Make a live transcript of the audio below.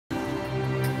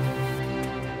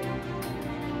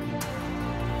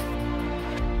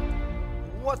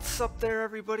What's up there,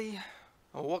 everybody?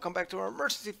 Welcome back to our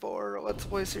Emergency 4 Let's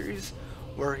Play series.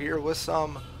 We're here with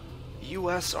some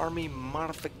U.S. Army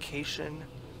modification.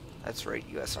 That's right,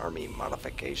 U.S. Army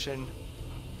modification.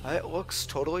 It looks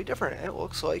totally different. It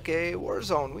looks like a war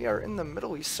zone. We are in the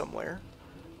Middle East somewhere.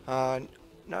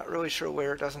 Not really sure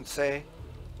where, it doesn't say.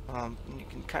 You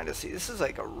can kind of see, this is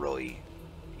like a really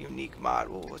unique mod.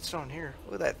 Whoa, what's down here?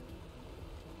 Look at that.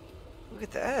 Look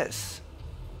at this.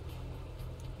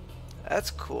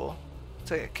 That's cool. It's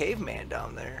like a caveman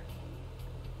down there.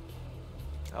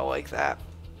 I like that.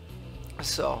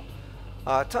 So,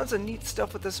 tons of neat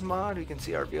stuff with this mod. You can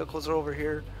see our vehicles are over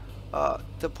here.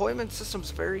 Deployment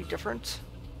system's very different.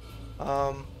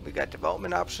 We got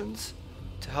development options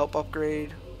to help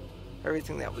upgrade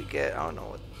everything that we get. I don't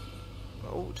know what.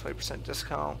 Oh, 20%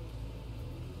 discount.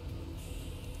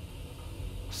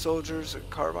 Soldiers or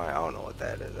carbine. I don't know what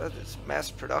that is. That is mass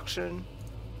production.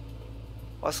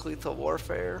 Less lethal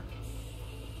warfare.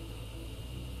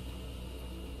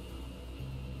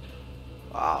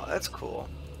 Wow, that's cool.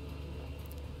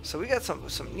 So we got some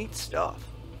neat stuff.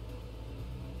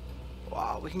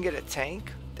 Wow, we can get a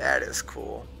tank. That is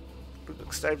cool. I'm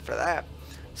excited for that.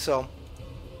 So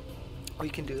we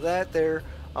can do that there.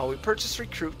 We purchase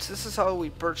recruits. This is how we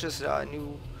purchase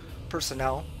new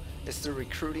personnel. It's through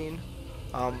recruiting.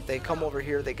 They come over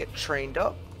here. They get trained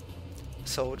up.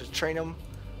 So to train them,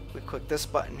 we click this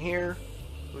button here.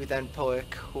 We then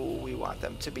click who we want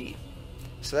them to be.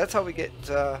 So that's how we get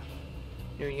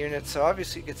new units. So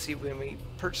obviously you can see when we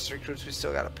purchase recruits, we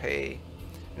still got to pay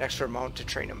an extra amount to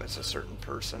train them as a certain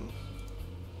person.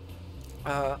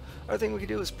 Other thing we can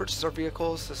do is purchase our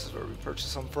vehicles. This is where we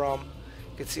purchase them from.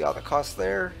 You can see all the costs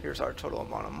there. Here's our total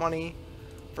amount of money.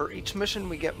 For each mission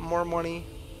we get more money,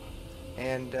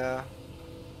 and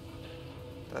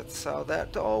that's how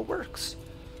that all works.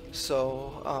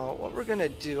 So what we're gonna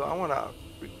do, I'm gonna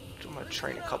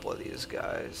train a couple of these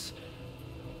guys.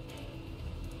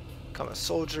 Become a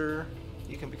soldier.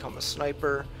 You can become a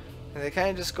sniper, and they kind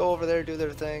of just go over there, do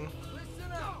their thing,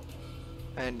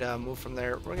 and move from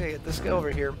there. We're gonna get this guy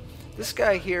over here. This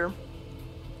guy here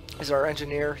is our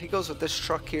engineer. He goes with this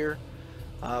truck here.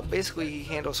 Basically, he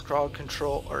handles crowd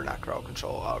control, or not crowd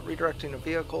control, redirecting the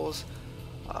vehicles.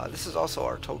 This is also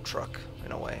our tow truck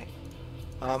in a way.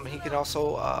 He can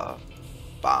also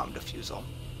bomb defuse them.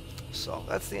 So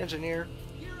that's the engineer.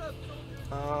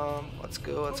 Let's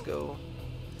go, let's go.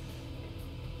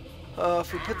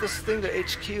 If we put this thing to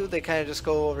HQ, they kind of just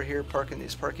go over here, park in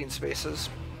these parking spaces.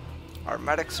 Our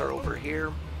medics are over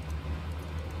here.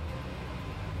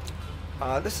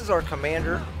 This is our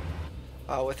commander.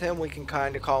 With him, we can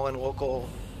kind of call in local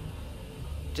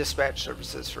dispatch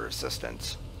services for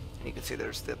assistance. And you can see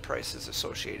there's the prices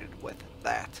associated with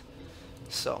that.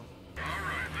 So,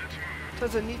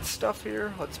 tons of neat stuff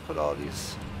here. Let's put all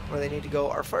these where they need to go.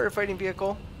 Our firefighting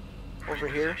vehicle over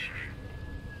here.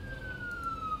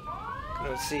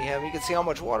 Gonna see him. You can see how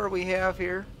much water we have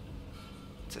here.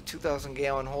 It's a 2,000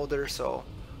 gallon holder, so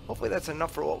hopefully that's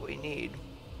enough for what we need.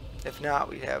 If not,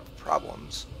 we have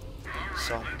problems.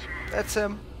 So that's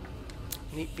him.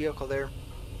 Neat vehicle there.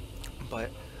 But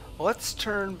let's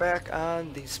turn back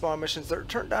on the spawn missions. They're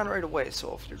turned on right away,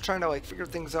 so if you're trying to like figure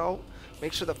things out,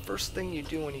 make sure the first thing you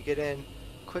do when you get in,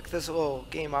 click this little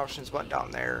game options button down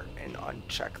there and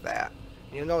uncheck that.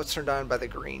 And you'll know it's turned on by the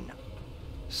green.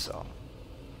 So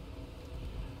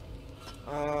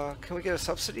can we get a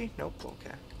subsidy? Nope.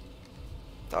 Okay.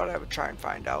 Thought I would try and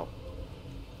find out,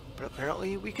 but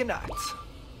apparently we cannot.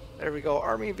 There we go.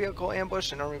 Army vehicle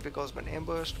ambushed. An army vehicle has been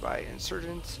ambushed by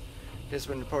insurgents. It has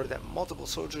been reported that multiple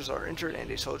soldiers are injured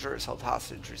and a soldier is held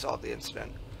hostage. Resolve the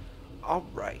incident.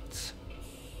 Alright.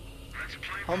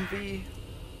 Humvee.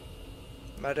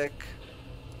 Medic.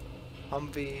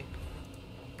 Humvee.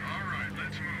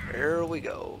 There we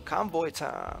go. Convoy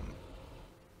time.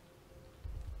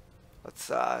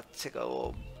 Let's take a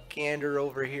little gander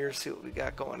over here, see what we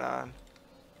got going on.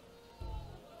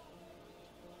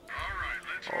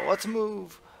 Oh, let's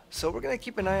move. So we're gonna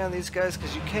keep an eye on these guys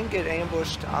because you can get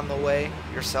ambushed on the way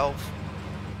yourself.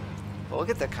 But look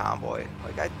at the convoy.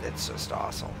 Like, it's just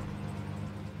awesome.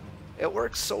 It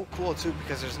works so cool too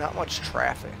because there's not much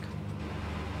traffic,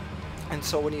 and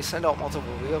so when you send out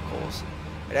multiple vehicles,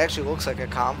 it actually looks like a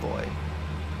convoy.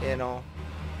 You know,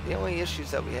 the only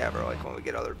issues that we have are like when we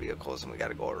get other vehicles and we got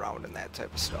to go around and that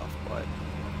type of stuff. But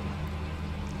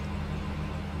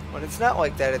when it's not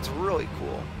like that, it's really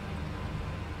cool.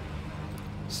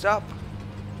 Stop.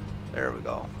 There we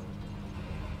go.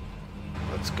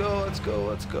 Let's go, let's go,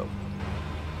 let's go.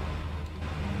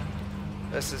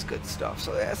 This is good stuff.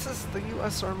 So this is the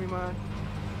U.S. Army mod.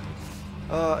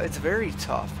 It's very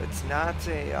tough. It's not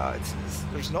a,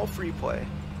 there's no free play.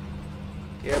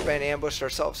 Yeah, been ambushed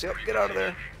ourselves. Yep, get out of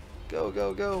there. Go,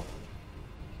 go, go.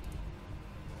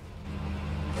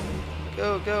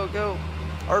 Go, go, go.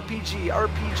 RPG,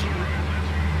 RPG.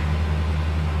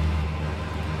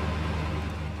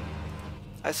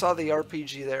 I saw the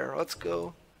RPG there. Let's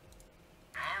go.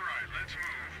 Alright, let's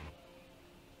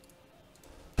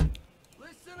move.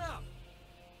 Listen up.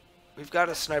 We've got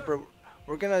a sniper.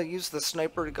 We're gonna use the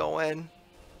sniper to go in.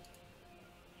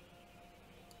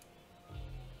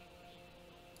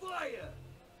 Fire.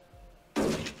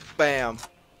 Bam.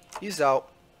 He's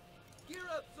out. Gear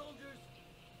up, soldiers.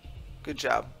 Good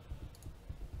job.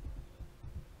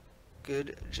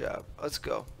 Good job. Let's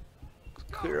go.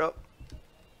 Clear up.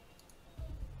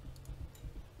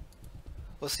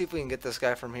 We'll see if we can get this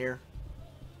guy from here.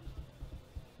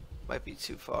 Might be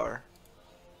too far.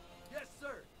 Yes,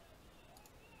 sir.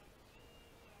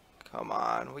 Come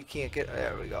on. We can't get...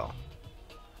 There we go.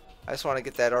 I just want to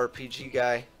get that RPG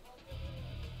guy.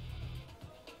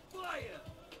 Fire.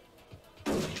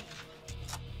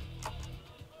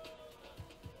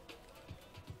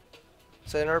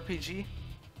 Is that an RPG?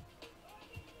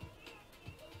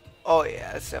 Oh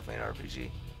yeah, it's definitely an RPG.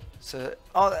 So,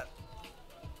 oh,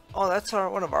 that's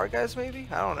one of our guys, maybe?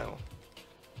 I don't know.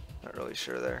 Not really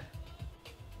sure there.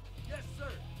 Yes, sir.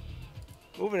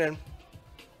 Moving in.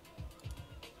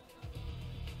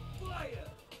 Fire.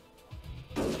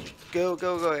 Go,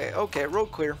 go, go. Okay,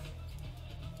 road clear.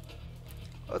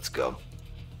 Let's go.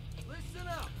 Listen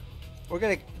up. We're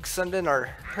gonna send in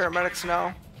our paramedics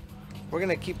now. We're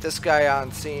gonna keep this guy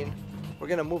on scene. We're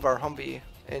gonna move our Humvee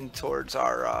in towards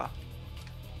our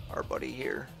buddy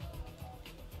here.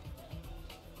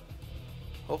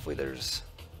 Hopefully there's...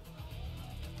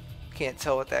 Can't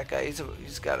tell what that guy...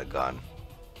 He's got a gun.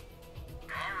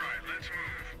 Alright, let's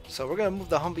move. So we're gonna move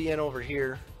the Humvee in over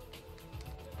here.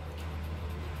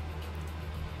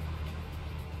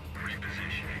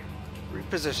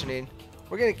 Repositioning.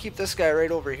 We're gonna keep this guy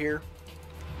right over here,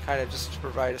 kind of just to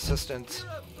provide assistance.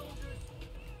 Gear up,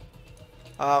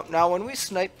 soldiers. Now when we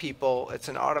snipe people, it's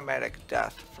an automatic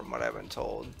death from what I've been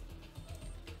told.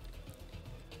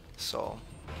 So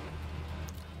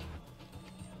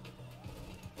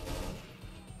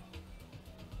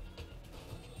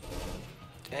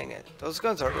dang it, those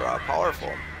guns are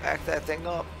powerful. Back that thing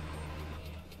up.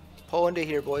 Pull into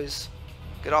here, boys.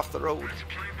 Get off the road. Let's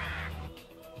play ball.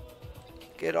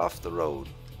 Get off the road.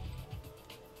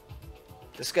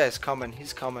 This guy's coming.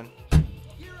 He's coming.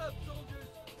 Gear up,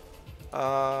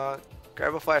 soldiers.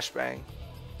 Grab a flashbang.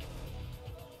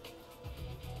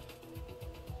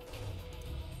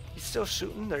 He's still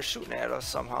shooting? They're shooting at us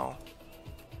somehow.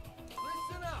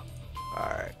 Listen up.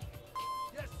 Alright.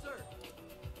 Yes, sir.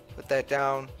 Put that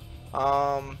down.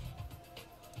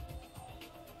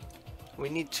 We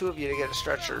need two of you to get a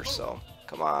stretcher, so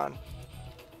come on.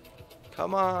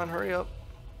 Come on, hurry up.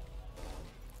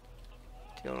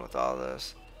 Dealing with all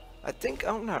this.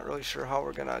 I'm not really sure how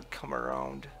we're gonna come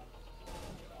around.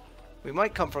 We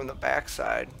might come from the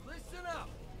backside. Listen up.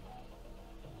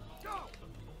 Go.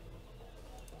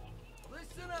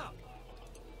 Listen up.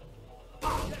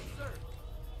 Yes, sir.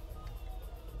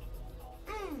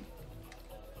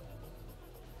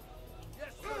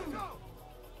 Yes, sir. Go.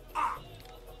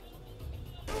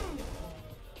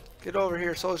 Get over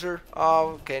here, soldier. Oh,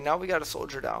 okay, now we got a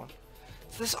soldier down.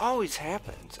 This always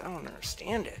happens. I don't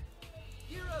understand it.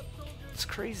 Gear up, soldiers. It's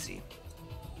crazy.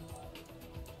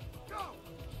 Go.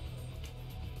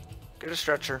 Get a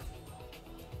stretcher.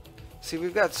 See,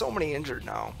 we've got so many injured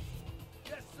now.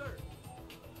 Yes, sir.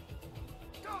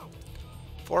 Go.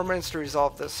 4 minutes to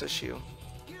resolve this issue.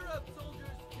 Gear up, soldiers.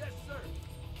 Yes, sir.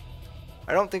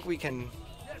 I don't think we can...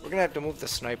 We're gonna have to move the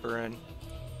sniper in.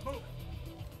 Move it.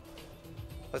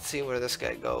 Let's see where this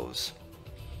guy goes.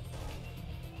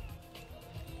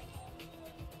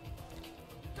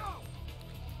 Go.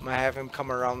 I'm gonna have him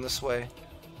come around this way.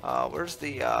 Where's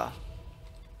the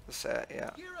set? Yeah.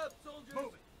 Gear up, soldiers.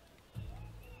 Move it.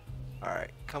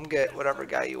 Alright, come get whatever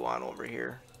guy you want over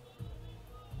here.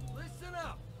 Listen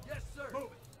up. Yes, sir.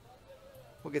 Move it.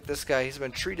 We'll get this guy. He's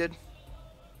been treated.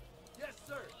 Yes,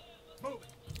 sir. Move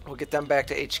it. We'll get them back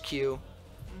to HQ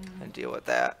and deal with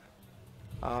that.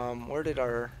 Where did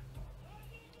our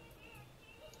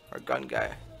gun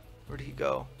guy? Where did he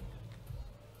go?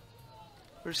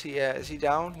 Where's he at? Is he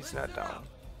down? He's not down.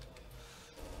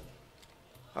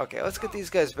 Okay, let's get these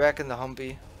guys back in the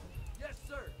Humvee. Yes,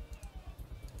 sir.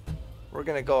 We're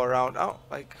gonna go around. Oh,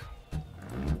 like,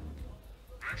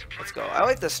 let's go. I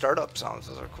like the startup sounds.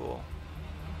 Those are cool.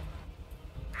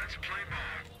 Let's play ball.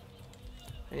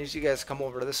 I need you guys to come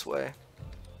over this way.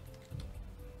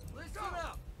 Listen up.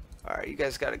 Alright, you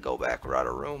guys gotta go back. We're out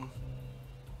of room.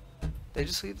 They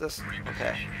just leave this.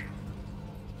 Okay.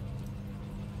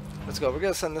 Let's go. We're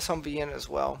gonna send this Humvee in as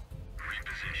well.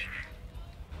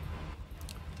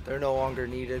 They're no longer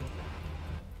needed.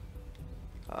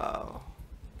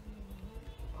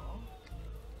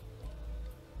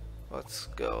 Let's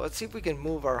go. Let's see if we can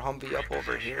move our Humvee up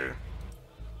over here.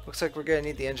 Looks like we're gonna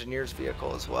need the engineer's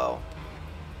vehicle as well.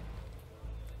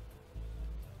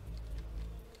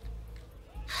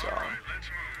 So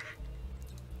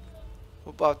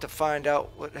we're about to find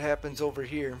out what happens over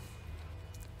here.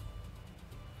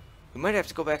 We might have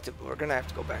to go back to. We're gonna have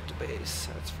to go back to base.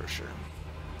 That's for sure.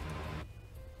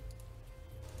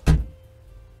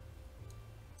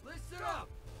 Listen up.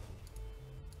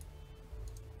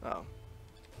 Oh.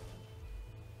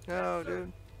 No,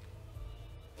 dude.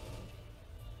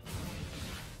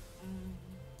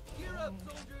 Gear up,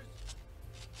 soldiers.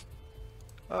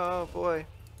 Oh boy.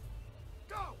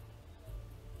 Go.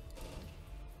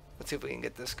 Let's see if we can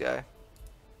get this guy.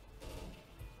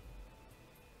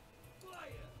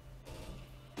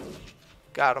 Fire.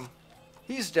 Got him.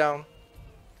 He's down.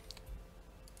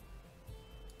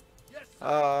 Yes,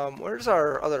 sir. Where's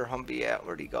our other Humvee at?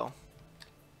 Where'd he go?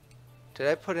 Did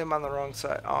I put him on the wrong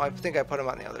side? Oh, I think I put him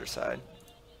on the other side.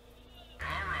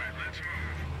 Alright, let's move.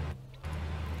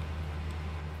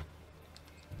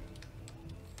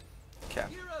 Okay.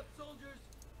 Gear up, soldiers.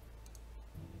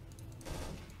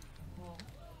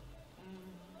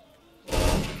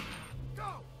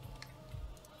 Go.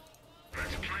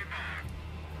 Let's play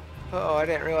ball. Oh, I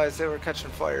didn't realize they were catching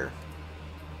fire.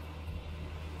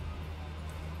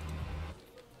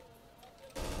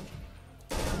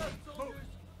 Gear up, soldiers.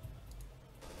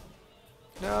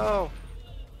 No.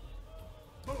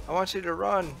 I want you to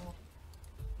run.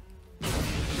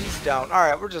 He's down.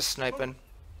 Alright, we're just sniping.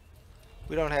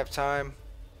 We don't have time.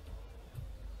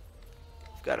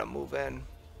 We've got to move in.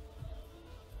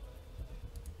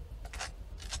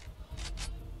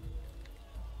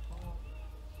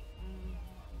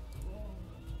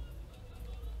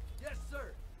 Yes,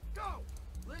 sir. Go.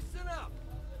 Listen up.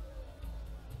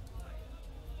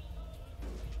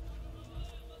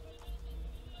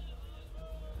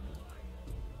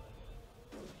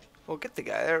 Well, get the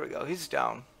guy. There we go. He's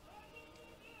down.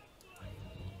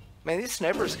 Man, these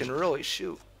snipers can really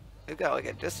shoot. They've got like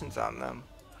a distance on them.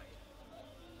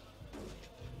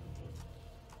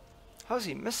 How's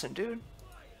he missing, dude?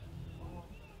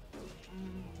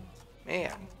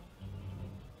 Man.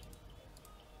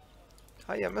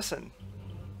 How you missing?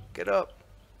 Get up.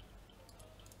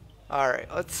 Alright,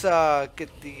 let's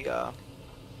get the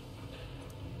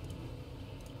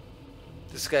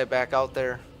this guy back out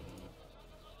there.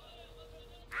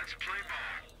 Let's play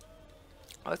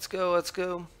ball. Let's go, let's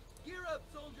go. Gear up,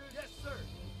 soldiers. Yes, sir.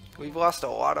 We've lost a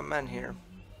lot of men here.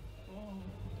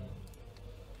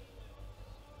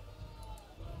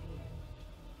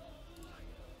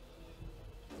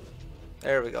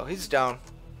 There we go. He's down.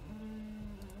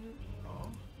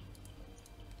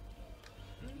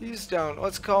 He's down.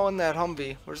 Let's call in that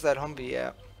Humvee. Where's that Humvee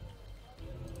at?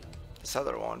 This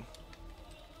other one.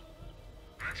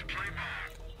 Let's play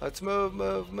ball. Let's move,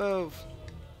 move, move.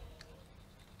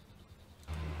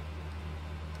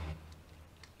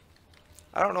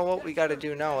 I don't know what we got to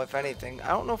do now, if anything. I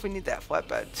don't know if we need that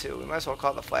flatbed, too. We might as well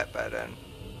call the flatbed in.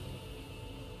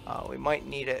 We might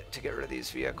need it to get rid of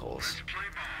these vehicles. Let's play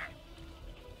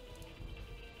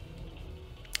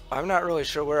ball. I'm not really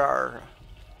sure where our...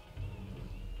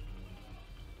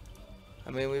 I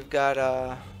mean, we've got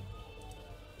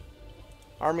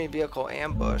Army vehicle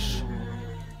ambush.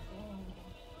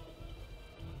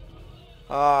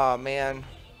 Oh, man.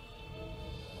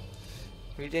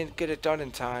 We didn't get it done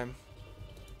in time.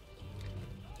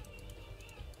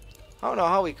 I don't know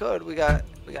how we could. We got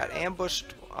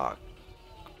ambushed. Oh,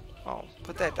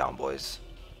 put that down, boys.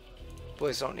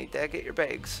 Boys don't need that. Get your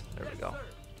bags. There we go.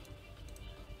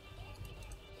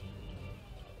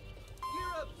 Gear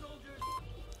up, soldiers.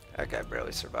 That guy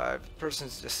barely survived.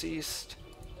 Person's deceased.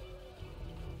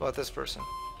 What about this person?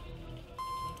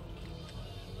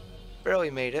 Barely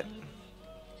made it.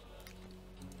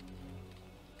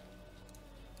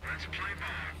 Let's play ball.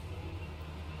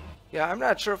 Yeah, I'm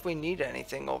not sure if we need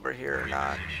anything over here or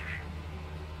not.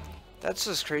 That's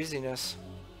just craziness.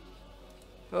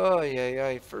 Oh,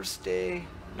 yeah. First day,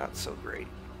 not so great.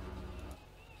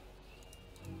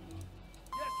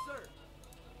 Yes, sir.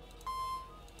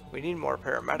 We need more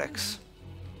paramedics.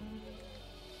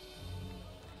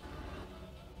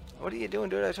 What are you doing,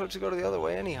 dude? I told you to go to the other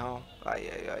way anyhow.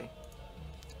 Aye.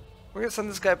 We're gonna send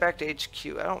this guy back to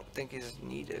HQ. I don't think he's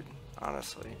needed,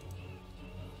 honestly.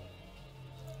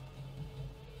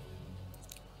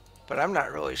 but I'm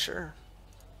not really sure.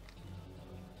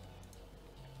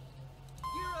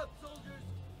 Gear up, soldiers.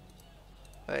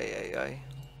 Ay, ay, ay.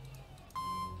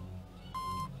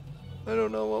 I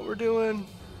don't know what we're doing.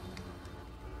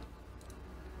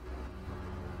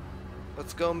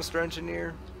 Let's go, Mr.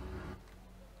 Engineer.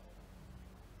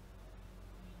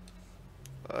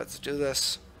 Let's do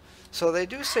this. So they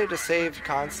do say to save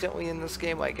constantly in this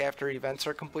game, like after events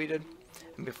are completed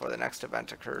and before the next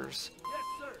event occurs. Yes,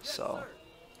 sir. Yes, So sir.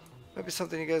 maybe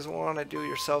something you guys want to do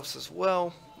yourselves as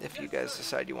well if you guys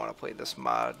decide you want to play this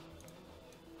mod.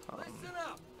 Listen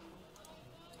up.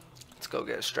 Let's go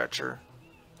get a stretcher.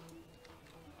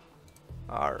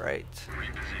 Alright.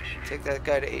 Take that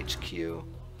guy to HQ. Gear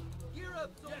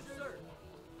up, soldiers. Yes, sir.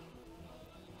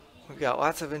 We've got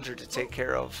lots of injured to take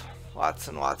care of. Lots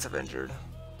and lots of injured.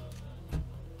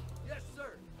 Yes,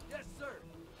 sir. Yes, sir.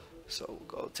 So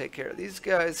we'll go take care of these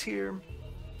guys here.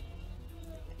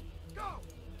 Go.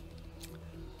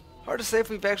 Hard to say if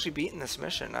we've actually beaten this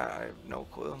mission. I have no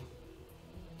clue.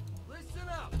 Listen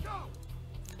up. Go.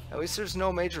 At least there's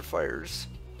no major fires.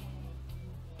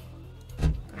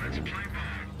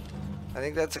 I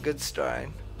think that's a good start.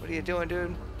 What are you doing, dude?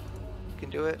 You can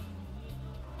do it.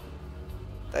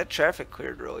 That traffic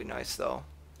cleared really nice, though.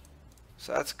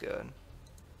 So that's good.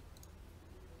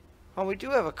 Oh, we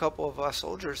do have a couple of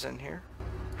soldiers in here.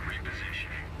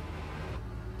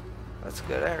 That's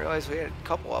good. I didn't realize we had a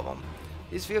couple of them.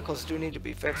 These vehicles do need to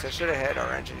be fixed. I should have had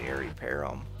our engineer repair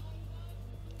them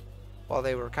while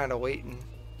they were kind of waiting.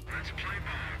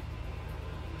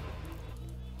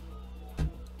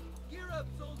 Gear up,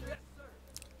 soldiers. Yes, sir.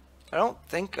 I don't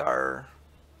think our...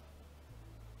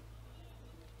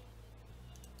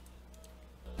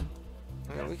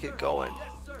 I mean, we could go and Yes,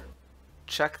 sir.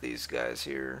 check these guys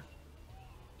here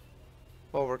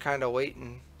while we're kind of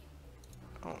waiting.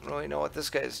 I don't really know what this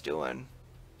guy's doing.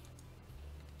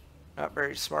 Not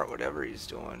very smart, whatever he's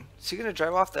doing. Is he gonna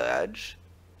drive off the edge?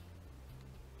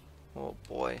 Oh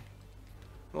boy.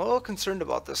 I'm a little concerned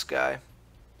about this guy.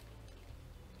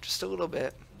 Just a little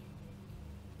bit.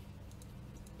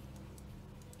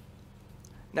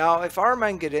 Now, if our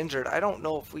men get injured, I don't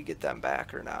know if we get them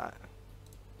back or not.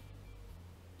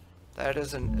 That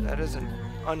is an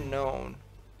unknown.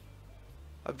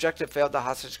 Objective failed. The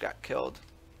hostage got killed.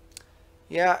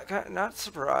 Yeah, not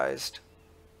surprised.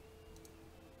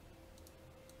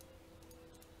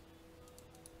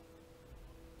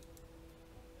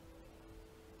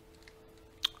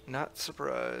 Not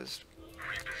surprised.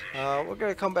 We're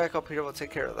gonna come back up here. We'll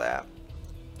take care of that.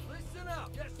 Listen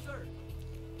up. Yes, sir.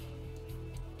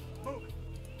 Move it.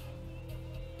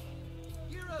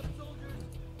 Gear up, soldiers.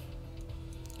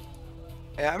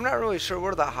 Yeah, I'm not really sure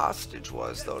where the hostage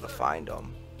was though to find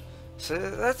him. So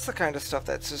that's the kind of stuff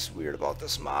that's just weird about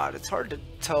this mod. It's hard to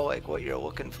tell like what you're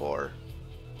looking for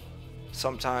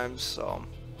sometimes. So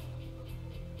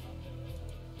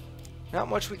not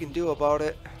much we can do about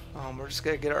it. We're just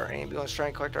gonna get our ambulance, try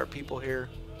and collect our people here,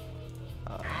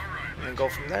 and then go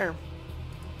from there.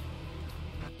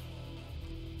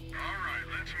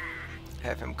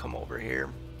 Have him come over here.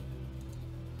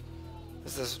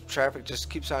 As this traffic just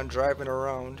keeps on driving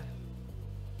around.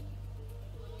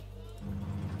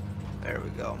 There we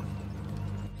go.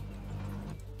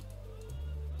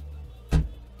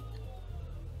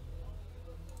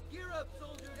 Gear up,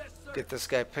 soldiers. Yes, sir. Get this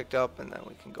guy picked up and then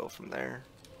we can go from there.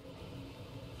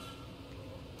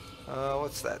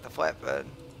 What's that? The flatbed.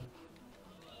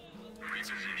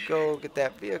 Let's go get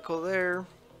that vehicle there.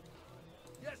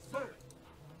 Yes, sir.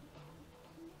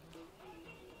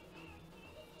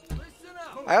 Listen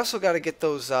up. I also got to get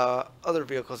those other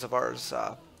vehicles of ours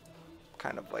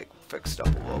kind of like fixed up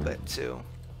a little bit too.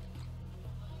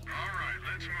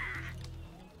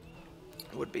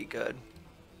 Would be good.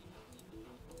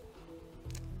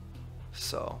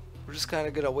 So we're just kind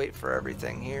of gonna wait for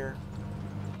everything here.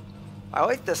 I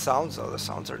like the sounds though. The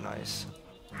sounds are nice.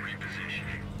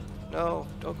 No,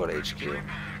 don't go to HQ.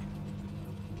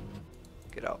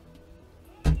 Get out.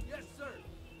 Yes, sir.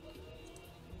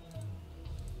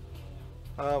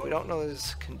 We don't know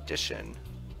his condition.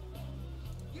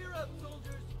 Gear up,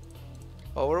 soldiers.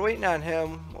 Well, we're waiting on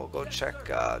him. We'll go check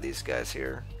these guys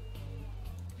here.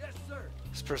 Yes, sir.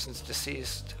 This person's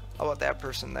deceased. How about that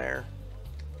person there?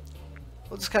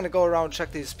 We'll just kind of go around and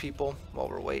check these people while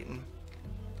we're waiting.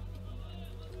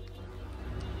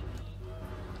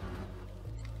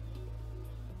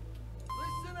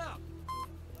 Listen up.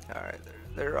 Alright,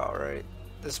 they're alright.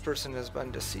 This person has been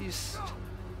deceased.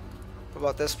 What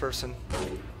about this person?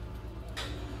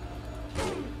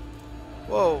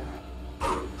 Whoa.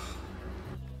 Listen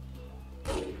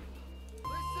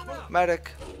up.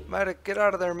 Medic. Medic, get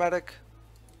out of there, medic.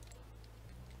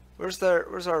 Where's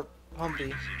our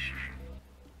Humvee?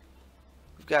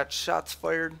 We've got shots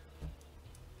fired.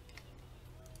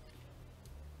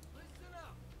 Listen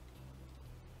up.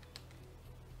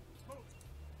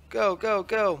 Go, go,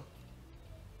 go.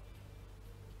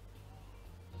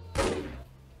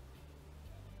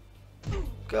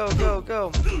 Go, go,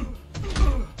 go.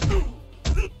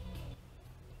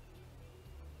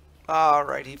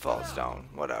 Alright, he falls down.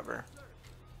 Whatever.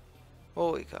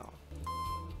 Holy cow.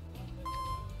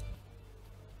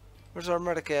 Where's our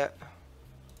medic at?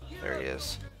 There he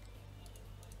is.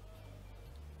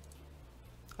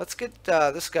 Let's get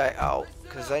this guy out,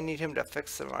 because I need him to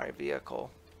fix my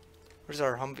vehicle. Where's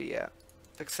our Humvee at?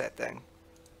 Fix that thing.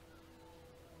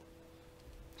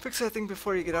 Fix that thing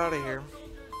before you get out of here.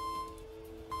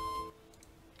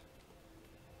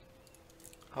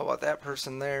 How about that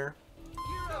person there?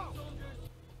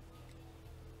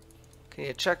 Can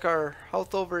you check our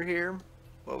health over here?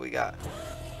 What we got?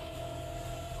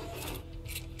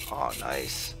 Oh,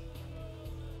 nice.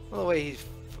 Well, the way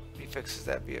he fixes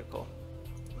that vehicle.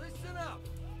 Listen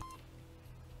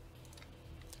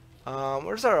up.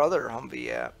 Where's our other Humvee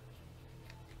at?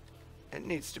 It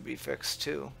needs to be fixed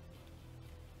too.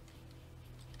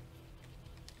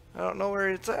 I don't know where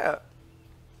it's at.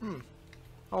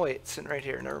 Oh wait, it's sitting right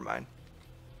here. Never mind.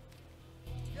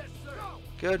 Yes, sir.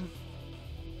 Good.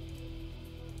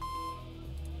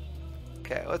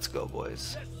 Okay, let's go,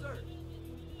 boys. Yes, sir.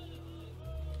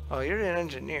 Oh, you're an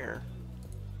engineer.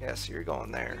 Yeah, so you're going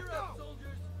there. Gear up,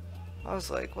 soldiers. I was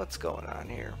like, what's going on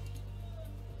here?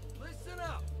 Listen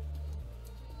up.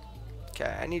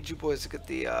 Okay, I need you boys to get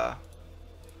the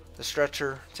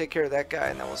stretcher, take care of that guy,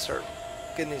 and then we'll start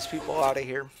getting these people out of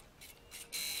here.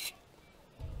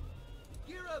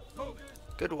 Gear up, soldiers.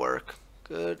 Good work.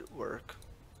 Good work.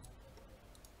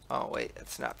 Oh, wait,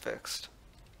 it's not fixed.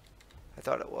 I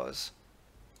thought it was.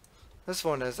 This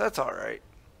one is. That's alright.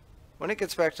 When it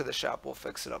gets back to the shop, we'll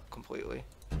fix it up completely.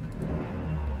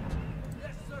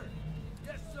 Yes, sir.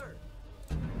 Yes, sir.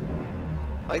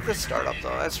 I like the startup, though.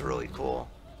 That's really cool.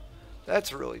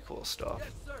 That's really cool stuff.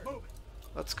 Yes, sir. Move it.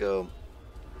 Let's go.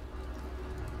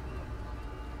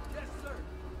 Yes, sir.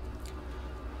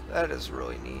 That is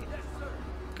really neat. Yes, sir.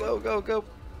 Go, go, go.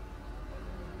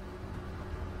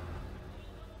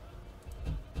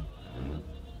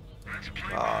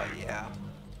 Oh, yeah.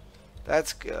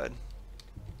 That's good.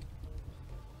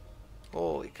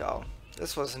 Holy cow.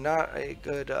 This was not a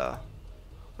good,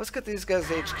 let's get these guys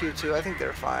to HQ too. I think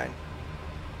they're fine.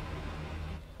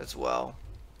 As well.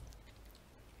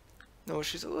 No,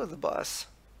 she's over the bus.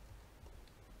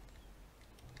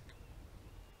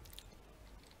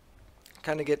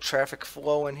 Kind of get traffic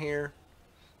flow in here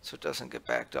so it doesn't get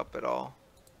backed up at all.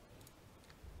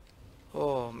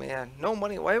 Oh man, no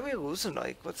money. Why are we losing?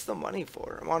 Like, what's the money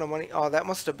for? Amount of money? Oh, that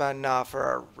must have been for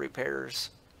our repairs.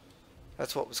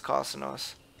 That's what was costing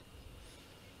us.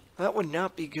 That would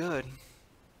not be good.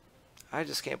 I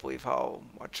just can't believe how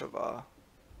much of a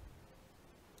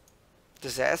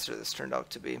disaster this turned out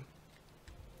to be.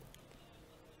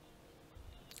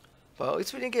 Well, at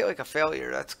least we didn't get like a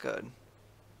failure. That's good.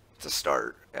 It's a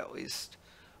start, at least.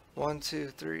 1, 2,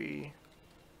 3,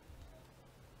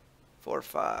 4,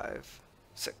 5,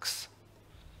 6.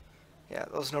 Yeah,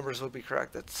 those numbers would be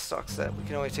correct. That sucks that we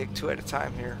can only take 2 at a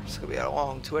time here. It's gonna be a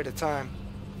long 2 at a time.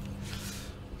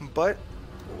 But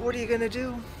what are you gonna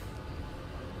do?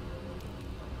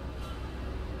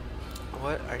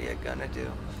 What are you gonna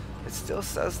do? It still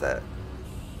says that.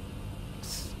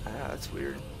 That's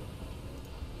weird.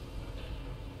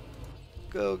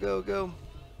 Go, go, go.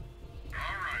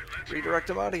 Redirect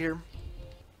them out of here.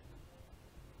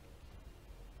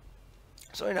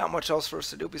 There's really not much else for us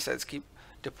to do besides keep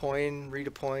deploying,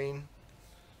 redeploying.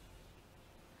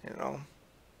 You know.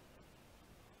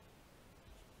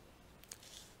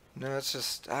 No, it's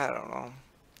just, I don't know.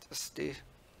 Just we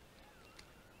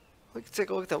can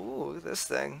take a look at look at this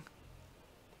thing.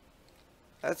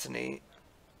 That's neat.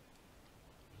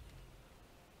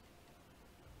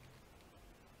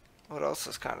 What else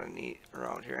is kind of neat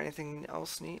around here? Anything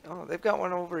else neat? Oh, they've got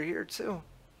one over here too.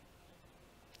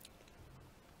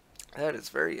 That is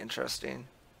very interesting.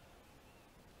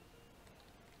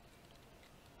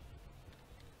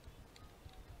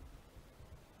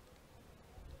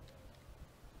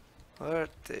 What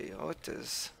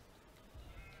is?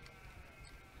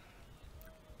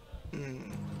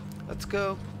 Let's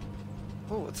go.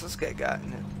 Oh, what's this guy got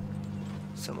in it?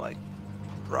 Some like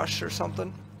brush or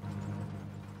something?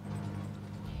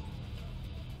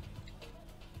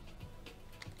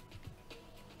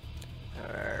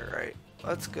 Alright,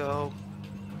 let's go.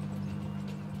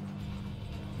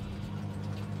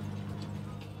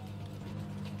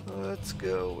 Let's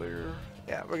go. We're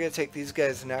gonna take these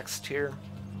guys next here,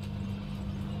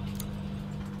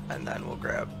 and then we'll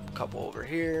grab a couple over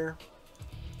here,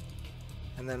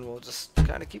 and then we'll just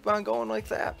kind of keep on going like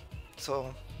that.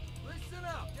 So Listen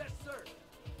up. Yes, sir.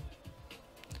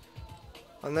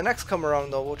 on the next come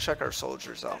around though, we'll check our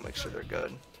soldiers out, make sure they're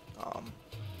good.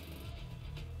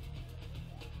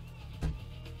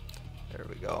 There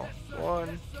we go. Yes, sir.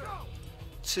 1, Yes, sir.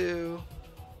 2.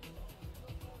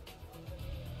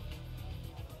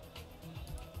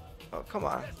 Oh, come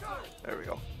on. Yes, sir. There we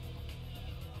go.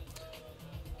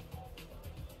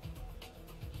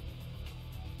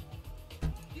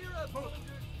 Gear up, soldiers.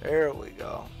 There we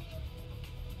go.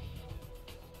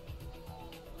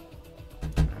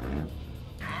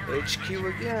 HQ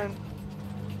again.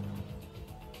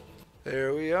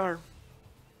 There we are.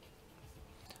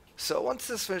 So once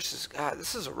this finishes, God,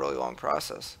 this is a really long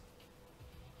process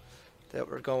that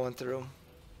we're going through.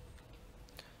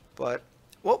 But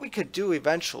what we could do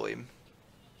eventually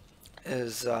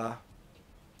is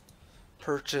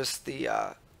purchase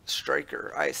the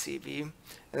Striker ICV,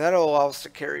 and that'll allow us to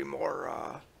carry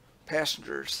more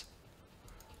passengers.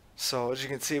 So as you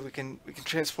can see, we can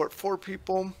transport 4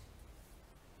 people.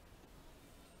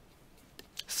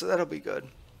 So that'll be good.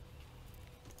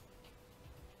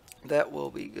 That will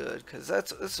be good, because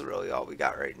that's really all we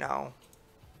got right now.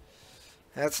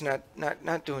 That's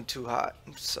not doing too hot,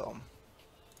 so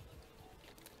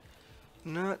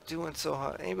not doing so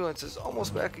hot. Ambulance is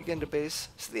almost back again to base,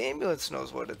 so the ambulance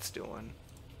knows what it's doing.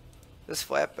 This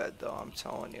flatbed though, I'm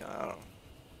telling you, I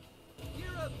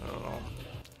don't know.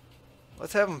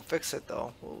 Let's have them fix it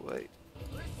though. We'll wait.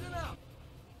 Listen up.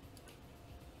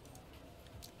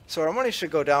 So our money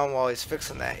should go down while he's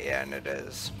fixing that. Yeah, and it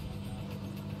is.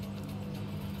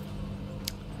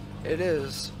 It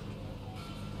is.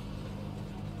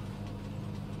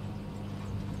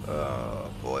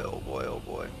 Boy, oh boy, oh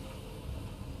boy.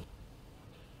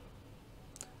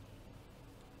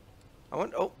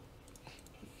 Oh,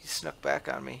 he snuck back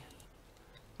on me.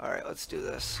 Alright, let's do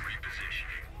this.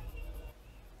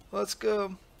 Let's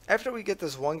go. After we get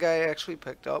this one guy actually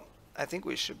picked up, I think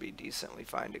we should be decently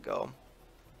fine to go.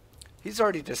 He's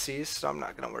already deceased, so I'm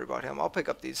not going to worry about him. I'll pick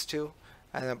up these 2,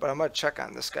 but I'm going to check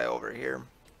on this guy over here,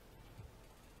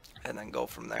 and then go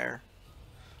from there.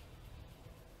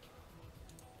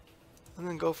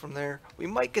 We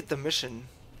might get the mission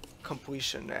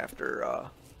completion after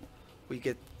we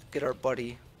get our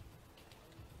buddy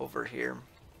over here,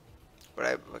 but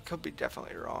I could be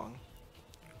definitely wrong.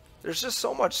 There's just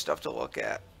so much stuff to look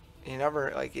at. You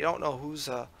don't know who's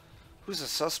a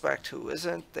suspect, who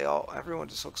isn't. Everyone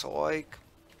just looks alike.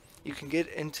 You can get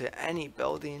into any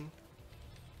building.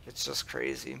 It's just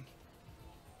crazy.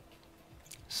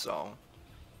 So,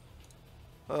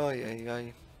 oh yeah.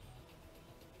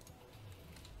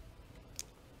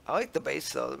 I like the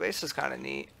base though. The base is kind of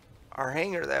neat. Our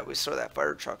hangar that we store that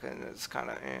fire truck in is kind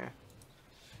of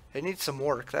It needs some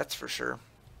work, that's for sure.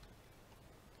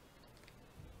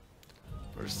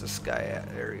 Where's this guy at?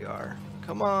 There you are.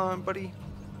 Come on, buddy.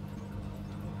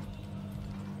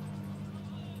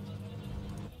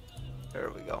 There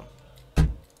we go.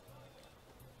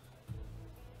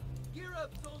 Gear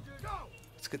up, soldiers. Go.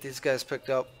 Let's get these guys picked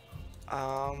up.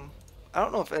 I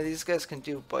don't know if any of these guys can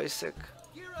do basic.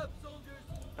 Gear up, soldiers.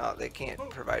 No, they can't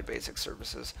provide basic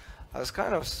services. I was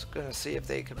kind of going to see if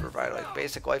they could provide like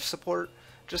basic life support,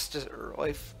 or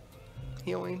life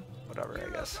healing, whatever, I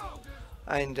guess.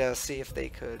 And see if they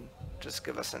could just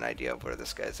give us an idea of where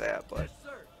this guy's at, but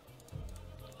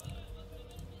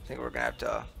I think we're going to have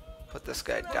to put this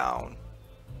guy down.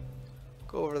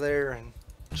 Go over there and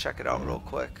check it out real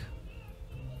quick.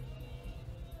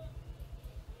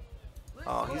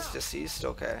 Oh, he's deceased?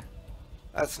 Okay.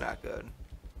 That's not good.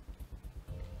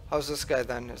 How's this guy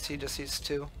then? Is he deceased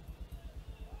too?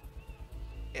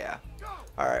 Yeah.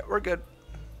 Alright, we're good.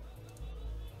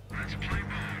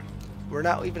 We're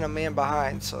not leaving a man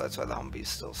behind, so that's why the Humvee's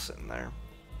still sitting there.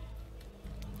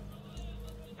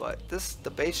 But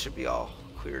the base should be all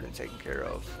cleared and taken care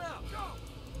of.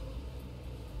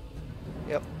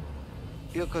 Yep.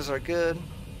 Vehicles are good.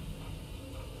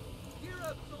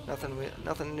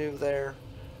 Nothing new there.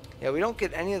 Yeah, we don't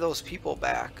get any of those people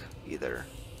back either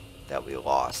that we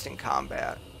lost in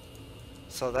combat.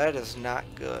 So that is not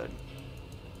good.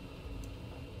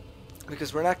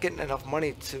 Because we're not getting enough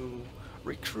money to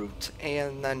recruit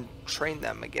and then train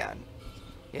them again.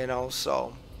 You know,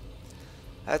 so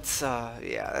that's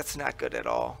yeah, that's not good at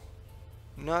all.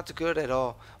 Not good at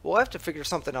all. We'll have to figure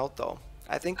something out though.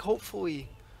 I think hopefully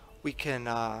we can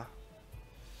I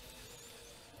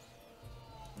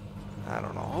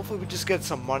don't know, hopefully we just get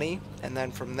some money and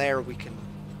then from there we can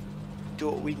do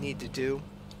what we need to do,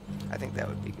 I think that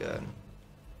would be good.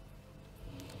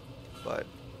 But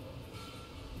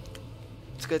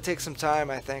it's going to take some time,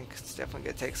 I think. It's definitely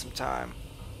going to take some time.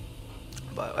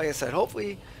 But like I said,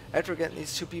 hopefully after getting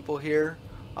these 2 people here,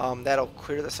 that'll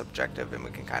clear this objective and we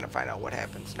can kind of find out what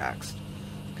happens next.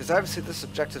 Because obviously this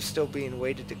objective is still being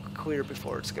waited to clear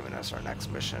before it's giving us our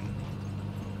next mission.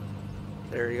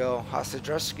 There you go, hostage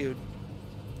rescued.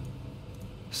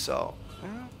 So,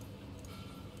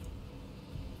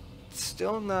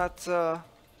 still not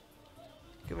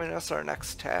giving us our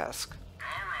next task.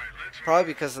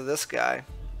 Probably because of this guy.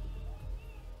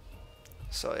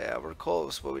 So yeah, we're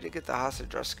close, but we did get the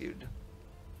hostage rescued.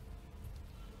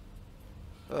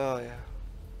 Oh yeah.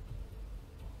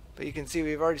 But you can see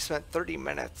we've already spent 30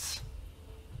 minutes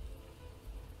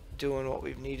doing what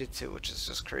we've needed to, which is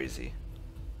just crazy.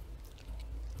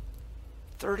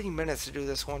 30 minutes to do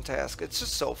this one task. It's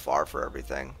just so far for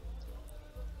everything.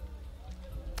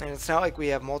 And it's not like we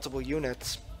have multiple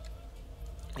units.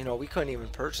 You know, we couldn't even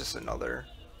purchase another.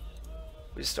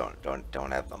 We just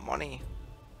don't have the money.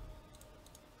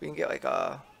 We can get like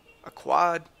a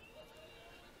quad.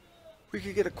 We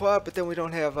could get a quad, but then we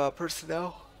don't have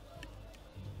personnel.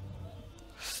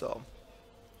 So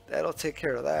that'll take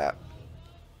care of that.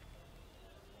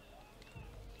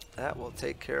 That will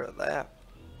take care of that.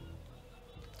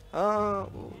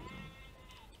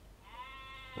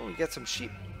 We get some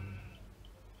sheep.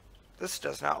 This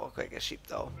does not look like a sheep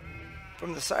though.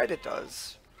 From the side it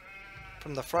does.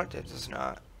 From the front it does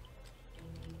not.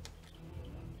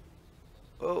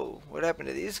 Oh, what happened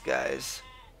to these guys?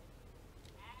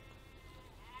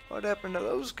 What happened to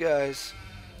those guys?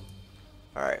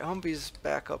 Alright, Humvee's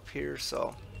back up here,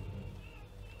 so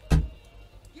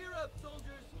Gear up,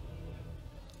 soldiers.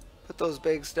 put those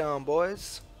bags down,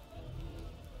 boys.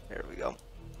 There we go.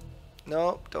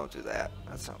 Nope, don't do that.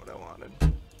 That's not what I wanted.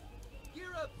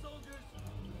 Gear up, soldiers.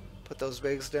 Put those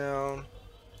bags down.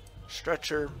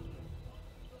 Stretcher.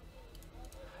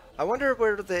 I wonder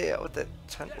where what the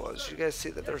tent was. You guys see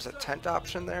that there's a tent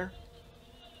option there?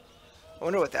 I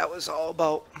wonder what that was all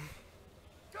about.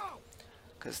 Go.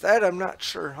 Because that I'm not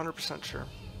sure, 100% sure.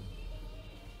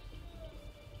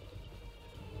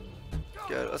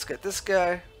 Good, let's get this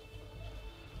guy.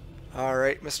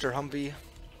 Alright, Mr. Humvee.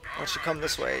 Why don't you come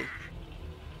this way?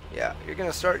 Yeah, you're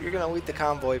gonna lead the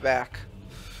convoy back.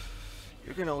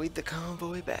 You're gonna lead the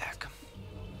convoy back.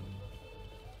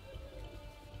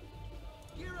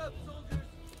 Gear up, soldiers.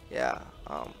 Yeah,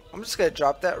 I'm just gonna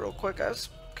drop that real quick. I was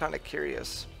kind of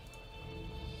curious.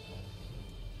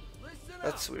 Listen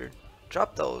That's up. weird.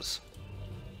 Drop those.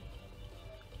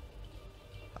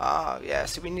 Ah, yeah,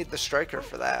 see, we need the striker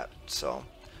for that, so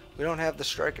we don't have the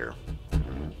striker.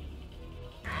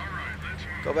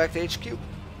 Go back to HQ.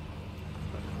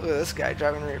 Look at this guy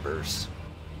driving reverse.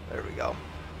 There we go.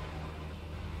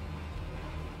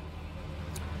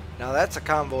 Now that's a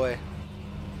convoy.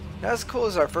 Not as cool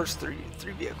as our first three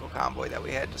vehicle convoy that we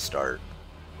had to start.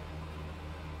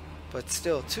 But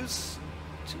still, two's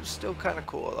still kind of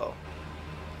cool though.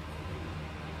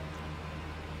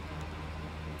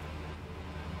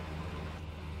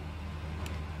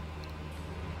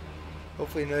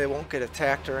 Hopefully they won't get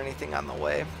attacked or anything on the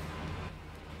way.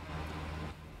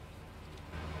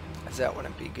 As that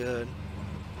wouldn't be good.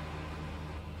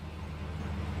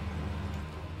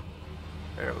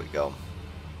 There we go.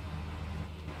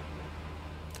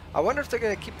 I wonder if they're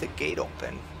going to keep the gate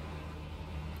open.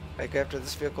 Like after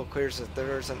this vehicle clears, if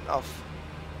there's enough,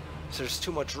 if there's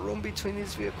too much room between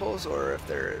these vehicles, or if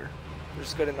there's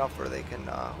good enough where they can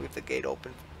leave the gate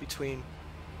open between.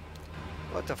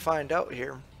 We'll have to find out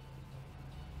here.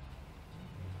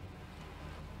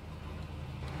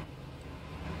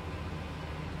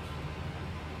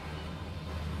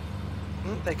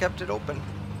 They kept it open.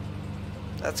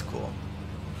 That's cool.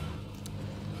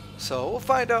 So we'll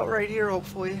find out right here,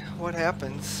 hopefully, what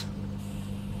happens.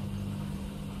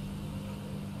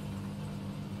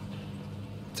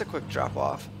 It's a quick drop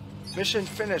off. Mission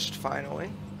finished finally.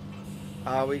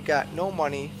 We got no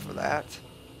money for that.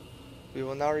 We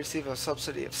will now receive a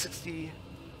subsidy of $60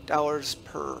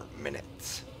 per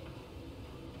minute.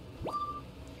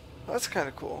 That's kind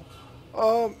of cool.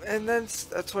 And then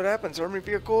that's what happens. Army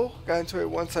vehicle got into a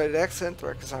one-sided accident. The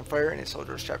wreck is on fire and a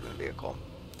soldier is trapped in the vehicle.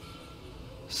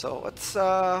 So let's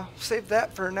save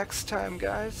that for next time,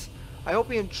 guys. I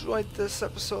hope you enjoyed this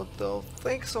episode, though.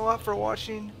 Thanks a lot for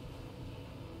watching.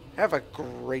 Have a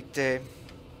great day.